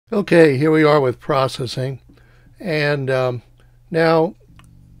Okay, here we are with processing. And now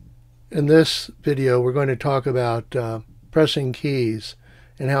in this video, we're going to talk about pressing keys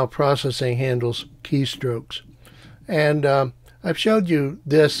and how processing handles keystrokes. And I've showed you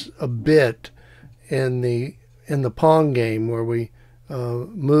this a bit in the Pong game where we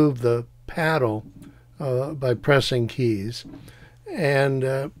move the paddle by pressing keys.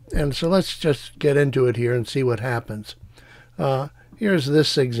 And so let's just get into it here and see what happens. Here's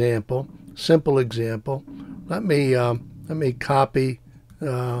this example, simple example. Let me copy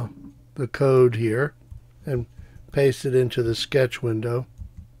the code here and paste it into the sketch window.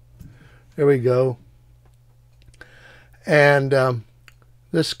 There we go. And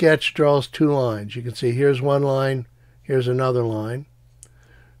this sketch draws two lines. You can see here's one line, here's another line.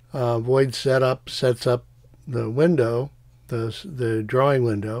 Void setup sets up the window, the drawing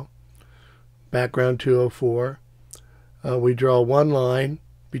window. Background 204. We draw one line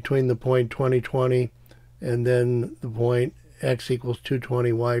between the point 2020 and then the point x equals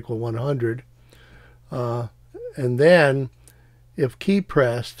 220, y equal 100. And then, if key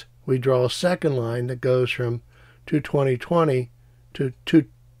pressed, we draw a second line that goes from 22020 to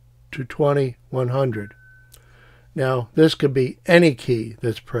 220, 100. Now, this could be any key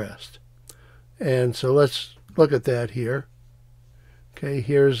that's pressed. And so let's look at that here. Okay,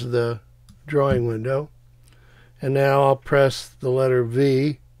 here's the drawing window. And now I'll press the letter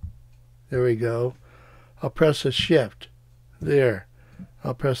V. There we go. I'll press a shift. There.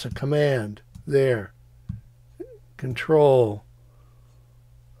 I'll press a command. There. Control.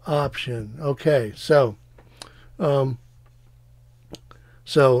 Option. Okay, so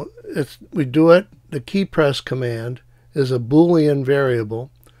we do it. The key press command is a Boolean variable.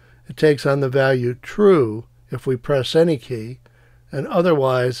 It takes on the value true if we press any key, and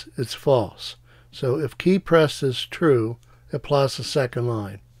otherwise it's false. So if key pressed is true, it plots the second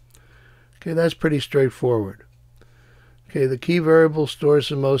line. Okay, that's pretty straightforward. Okay, the key variable stores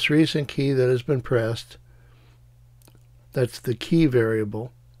the most recent key that has been pressed. That's the key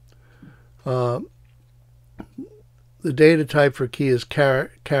variable. The data type for key is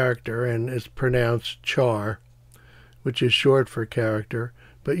character, and it's pronounced char, which is short for character,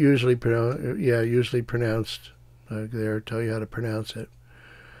 but usually pronounced there, tell you how to pronounce it.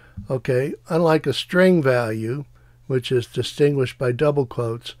 Okay, unlike a string value, which is distinguished by double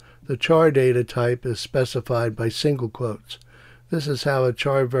quotes, the char data type is specified by single quotes. This is how a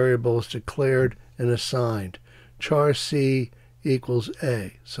char variable is declared and assigned. Char C equals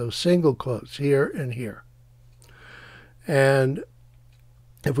A. So single quotes here and here. And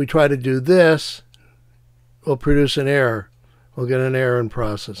if we try to do this, we'll produce an error. We'll get an error in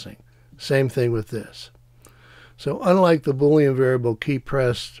processing. Same thing with this. So unlike the Boolean variable, key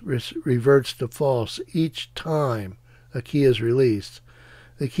pressed reverts to false each time a key is released.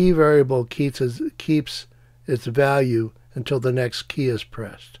 The key variable keeps its value until the next key is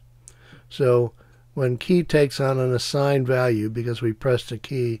pressed. So when key takes on an assigned value because we pressed a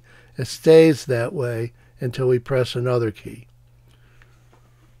key, it stays that way until we press another key.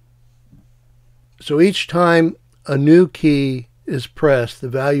 So each time a new key is pressed, the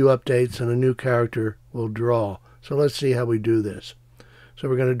value updates and a new character will draw. So let's see how we do this. So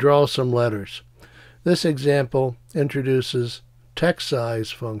we're going to draw some letters. This example introduces text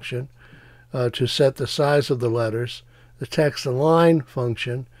size function to set the size of the letters, the text align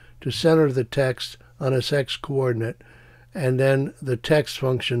function to center the text on its x coordinate, and then the text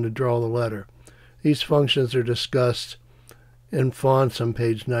function to draw the letter. These functions are discussed in fonts on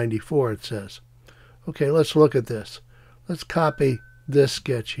page 94, it says. Okay, let's look at this. Let's copy this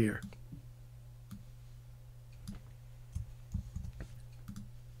sketch here.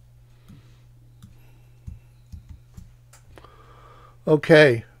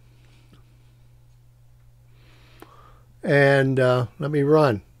 Okay, and let me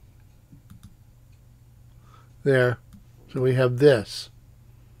run. There, so we have this.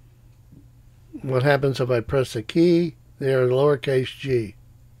 What happens if I press a key? There, lowercase g.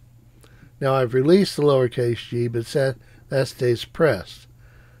 Now I've released the lowercase g, but that stays pressed.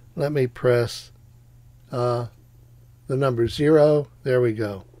 Let me press the number 0. There we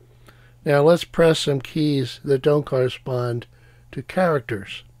go. Now let's press some keys that don't correspond to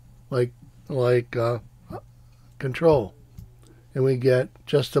characters, like control, and we get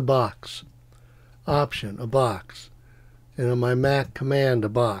just a box. Option, a box, and on my Mac command, a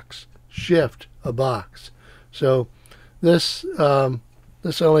box. Shift, a box. So this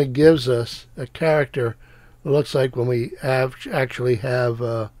only gives us a character. It looks like when we actually have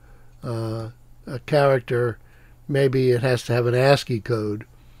a character, maybe it has to have an ASCII code.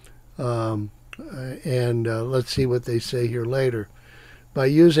 Let's see what they say here later. By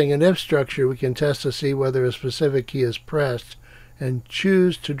using an if structure, we can test to see whether a specific key is pressed and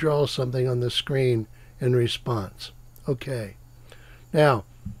choose to draw something on the screen in response. Okay. Now,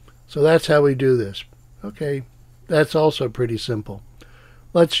 so that's how we do this. Okay, that's also pretty simple.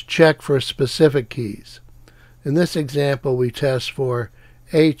 Let's check for specific keys. In this example, we test for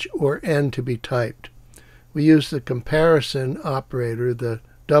H or N to be typed. We use the comparison operator, the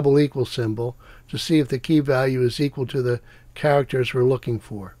double equal symbol, to see if the key value is equal to the characters we're looking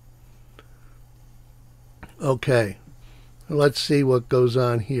for. Okay, let's see what goes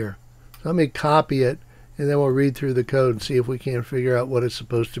on here. Let me copy it, and then we'll read through the code and see if we can figure out what it's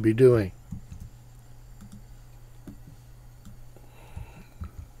supposed to be doing.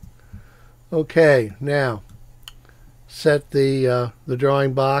 Okay, now set the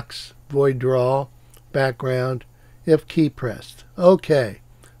drawing box, void draw, background, if key pressed. Okay,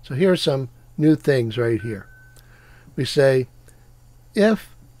 so here's some new things right here. We say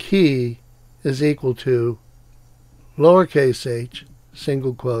if key is equal to lowercase h,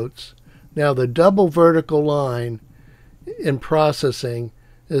 single quotes. Now the double vertical line in processing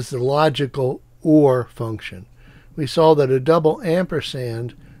is the logical OR function. We saw that a double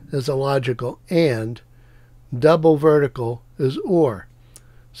ampersand is a logical AND, double vertical is OR.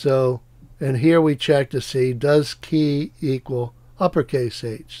 So, and here we check to see, does key equal uppercase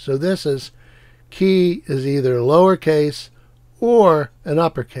H? So this is, key is either lowercase or an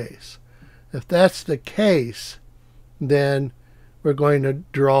uppercase. If that's the case, then we're going to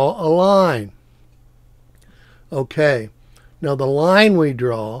draw a line. Okay, now the line we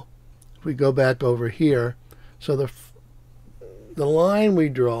draw, if we go back over here, so the line we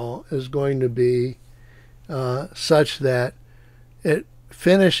draw is going to be such that it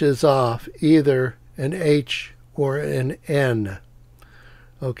finishes off either an H or an N.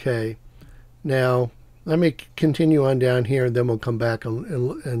 Okay, now let me continue on down here, and then we'll come back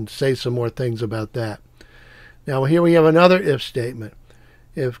and say some more things about that. Now here we have another if statement.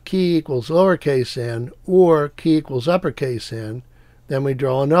 If key equals lowercase n or key equals uppercase N, then we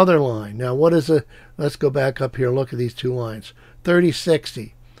draw another line. Now what is a, let's go back up here and look at these two lines. 30,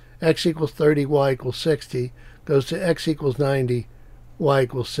 60. X equals 30, y equals 60 goes to x equals 90, y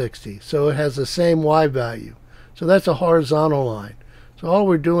equals 60. So it has the same y value. So that's a horizontal line. So all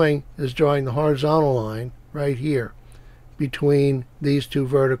we're doing is drawing the horizontal line right here between these two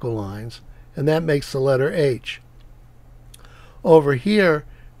vertical lines, and that makes the letter H. Over here,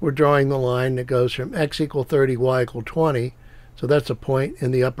 we're drawing the line that goes from x equals 30, y equals 20. So that's a point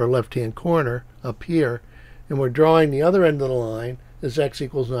in the upper left-hand corner up here. And we're drawing the other end of the line as x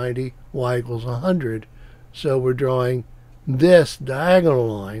equals 90, y equals 100. So we're drawing this diagonal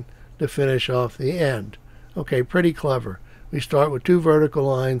line to finish off the end. Okay, pretty clever. We start with two vertical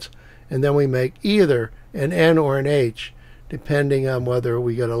lines, and then we make either an N or an H, depending on whether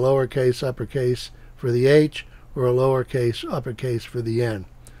we get a lowercase uppercase for the H or a lowercase uppercase for the N.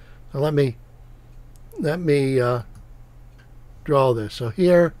 So let me draw this. So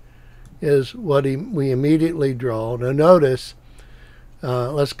here is what we immediately draw. Now notice,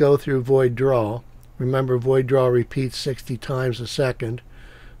 let's go through void draw. Remember, void draw repeats 60 times a second.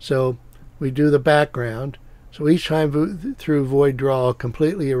 So we do the background. So each time through void draw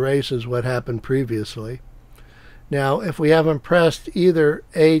completely erases what happened previously. Now if we haven't pressed either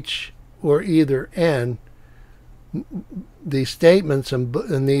H or either N, the statements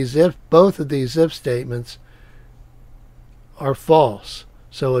in these both of these if statements are false.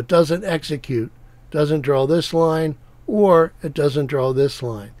 So it doesn't execute, doesn't draw this line, or it doesn't draw this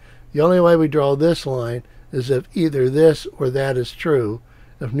line. The only way we draw this line is if either this or that is true.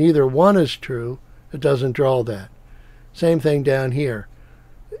 If neither one is true, it doesn't draw that. Same thing down here.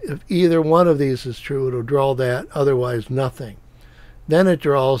 If either one of these is true, it'll draw that, otherwise nothing. Then it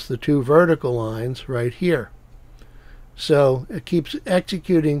draws the two vertical lines right here. So it keeps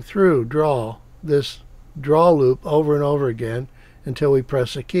executing through this draw loop over and over again until we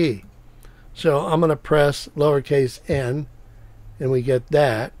press a key. So I'm going to press lowercase n, and we get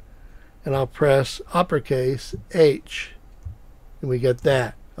that. And I'll press uppercase H, and we get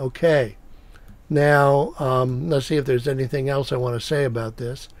that. Okay. Now, let's see if there's anything else I want to say about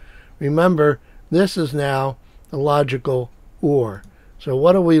this. Remember, this is now the logical OR. So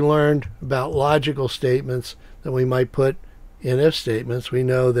what have we learned about logical statements that we might put in if statements? We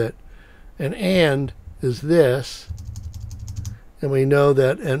know that an AND is this, and we know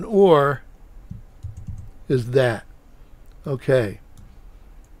that an OR is that. Okay.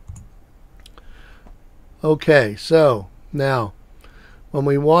 Okay, so now, when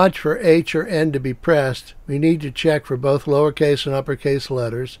we watch for H or N to be pressed, we need to check for both lowercase and uppercase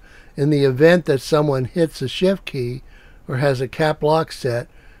letters. In the event that someone hits the shift key, or has a cap lock set,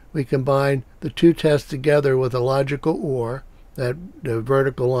 we combine the two tests together with a logical OR, that the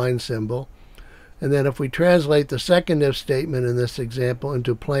vertical line symbol. And then if we translate the second if statement in this example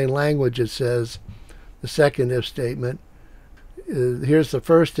into plain language, it says the second if statement. Here's the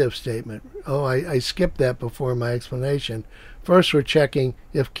first if statement. Oh, I skipped that before my explanation. First, we're checking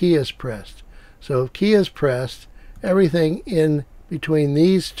if key is pressed. So if key is pressed, everything in between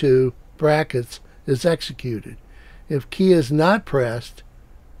these two brackets is executed. If key is not pressed,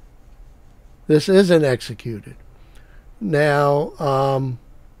 this isn't executed. Now,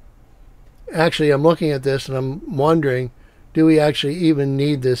 actually, I'm looking at this and I'm wondering, do we actually even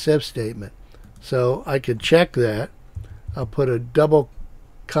need this if statement? So I could check that. I'll put a double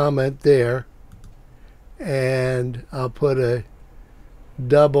comment there, and I'll put a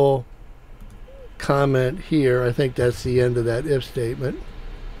double comment here. I think that's the end of that if statement.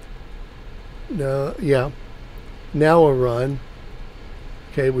 No, yeah. Now we'll run.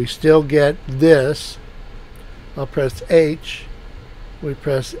 Okay, we still get this. I'll press H. We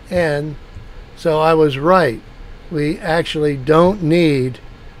press N. So I was right. We actually don't need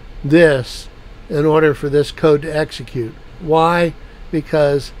this in order for this code to execute. Why?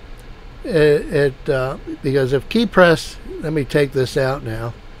 Because because if key press, let me take this out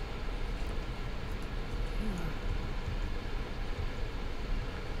now.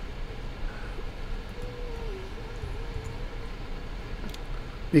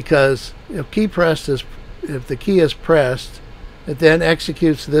 Because if the key is pressed, it then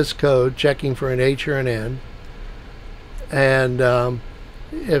executes this code, checking for an H or an N. And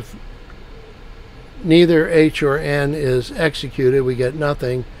if neither H or N is executed, we get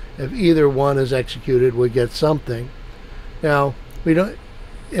nothing. If either one is executed, we get something. Now,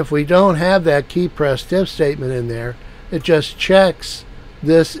 if we don't have that key pressed if statement in there, it just checks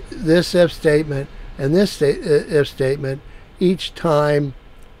this if statement and this if statement each time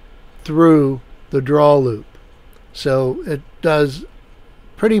through the draw loop. So it does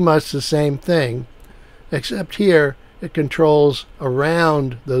pretty much the same thing, except here it controls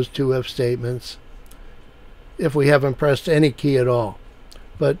around those two if statements if we haven't pressed any key at all.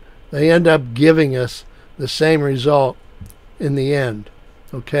 But they end up giving us the same result in the end.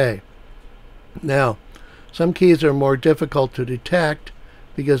 Okay. Now, some keys are more difficult to detect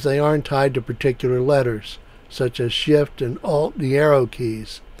because they aren't tied to particular letters, such as Shift and Alt, the arrow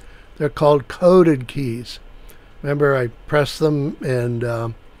keys. They're called coded keys. Remember, I pressed them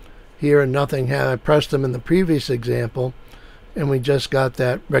and here and nothing happened. I pressed them in the previous example and we just got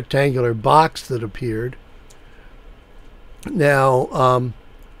that rectangular box that appeared. Now,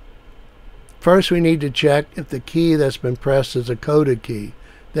 first we need to check if the key that's been pressed is a coded key.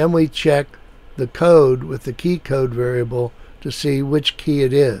 Then we check the code with the key code variable to see which key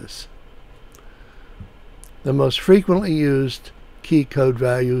it is. The most frequently used key code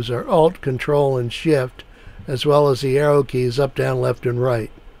values are Alt, Control, and Shift, as well as the arrow keys up, down, left, and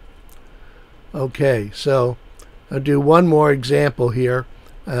right. Okay, so I'll do one more example here,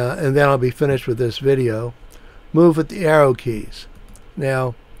 and then I'll be finished with this video. Move with the arrow keys.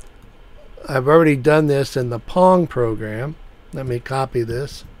 Now, I've already done this in the Pong program. Let me copy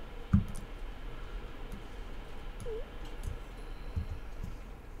this.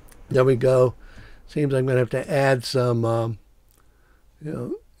 There we go. Seems I'm going to have to add some,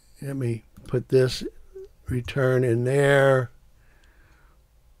 let me put this return in there.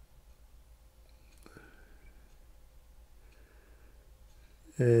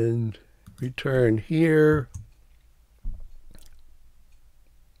 And return here.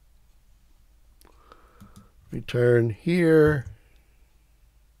 Return here.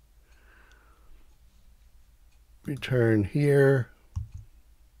 Return here.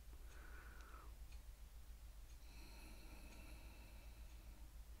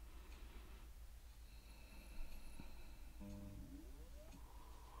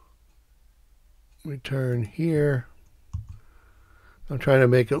 Return here. I'm trying to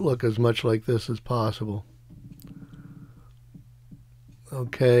make it look as much like this as possible.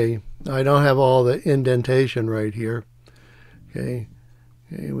 Okay, I don't have all the indentation right here. Okay,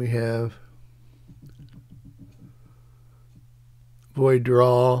 we have void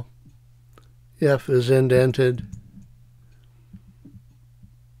draw. If is indented.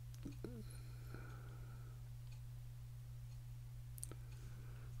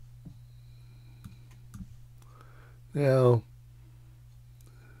 Now,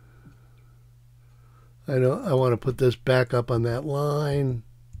 I want to put this back up on that line.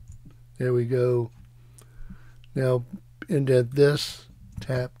 There we go. Now indent this,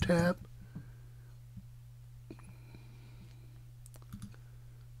 tap, tap.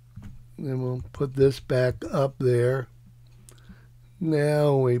 Then we'll put this back up there.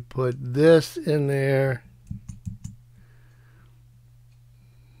 Now we put this in there.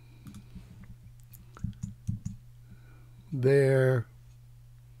 There.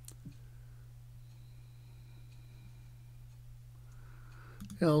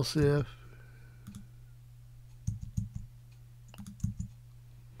 Else if.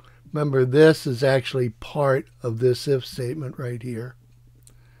 Remember, this is actually part of this if statement right here.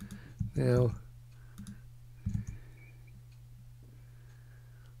 Now,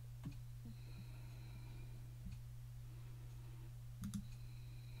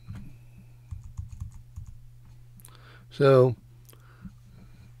 so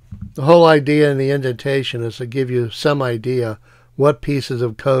the whole idea in the indentation is to give you some idea what pieces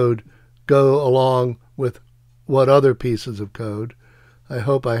of code go along with what other pieces of code. I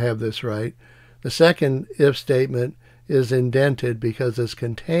hope I have this right. The second if statement is indented because it's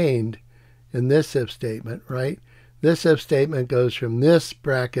contained in this if statement, right? This if statement goes from this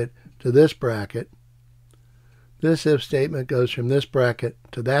bracket to this bracket. This if statement goes from this bracket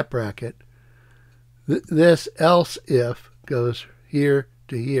to that bracket. This else if goes here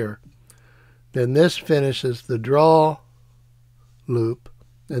to here. Then this finishes the draw loop,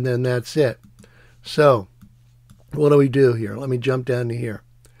 and then that's it. So what do we do here? Let me jump down to here.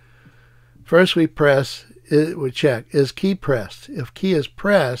 First we press, we check, is key pressed? If key is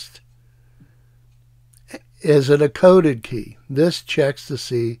pressed, is it a coded key? This checks to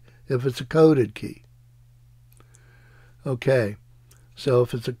see if it's a coded key. Okay, so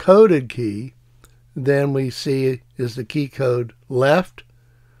if it's a coded key, then we see, is the key code left?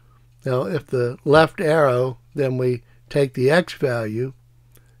 Now if the left arrow, then we take the X value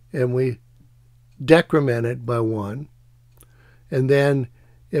and we decrement it by 1. And then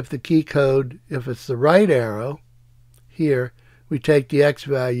if the key code, if it's the right arrow here, we take the X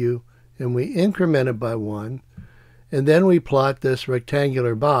value and we increment it by 1. And then we plot this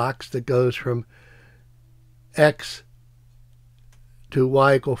rectangular box that goes from X to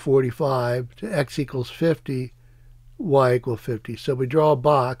Y equal 45 to X equals 50, Y equal 50. So we draw a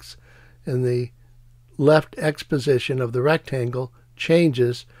box and the left X position of the rectangle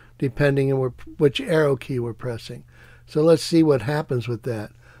changes depending on which arrow key we're pressing. So let's see what happens with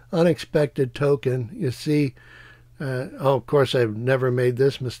that. Unexpected token, you see, oh, of course I've never made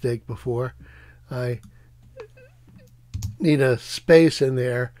this mistake before. I need a space in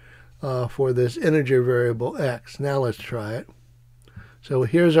there for this integer variable X. Now let's try it. So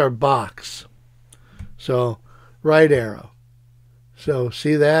here's our box. So right arrow. So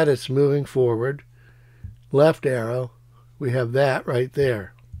see that? It's moving forward. Left arrow, we have that right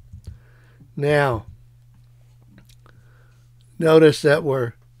there. Now, notice that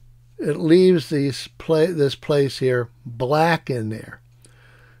it leaves this place here black in there.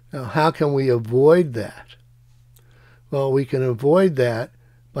 Now, how can we avoid that? Well, we can avoid that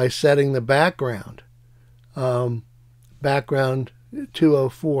by setting the background. Background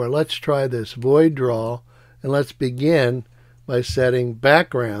 204. Let's try this. Void draw, and let's begin by setting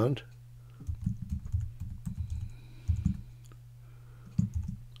background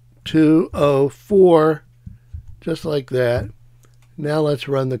 204, just like that. Now let's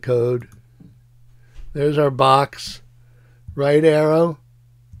run the code. There's our box. Right arrow,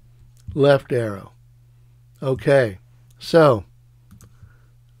 left arrow. Okay, so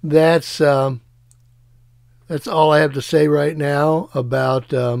that's all I have to say right now about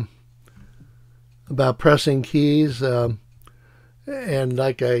pressing keys. And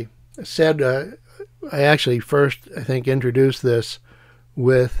like I said, I actually first, I think, introduced this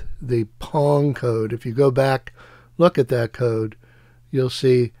with the Pong code. If you go back, look at that code, you'll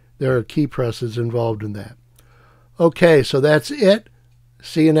see there are key presses involved in that. Okay, so that's it.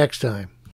 See you next time.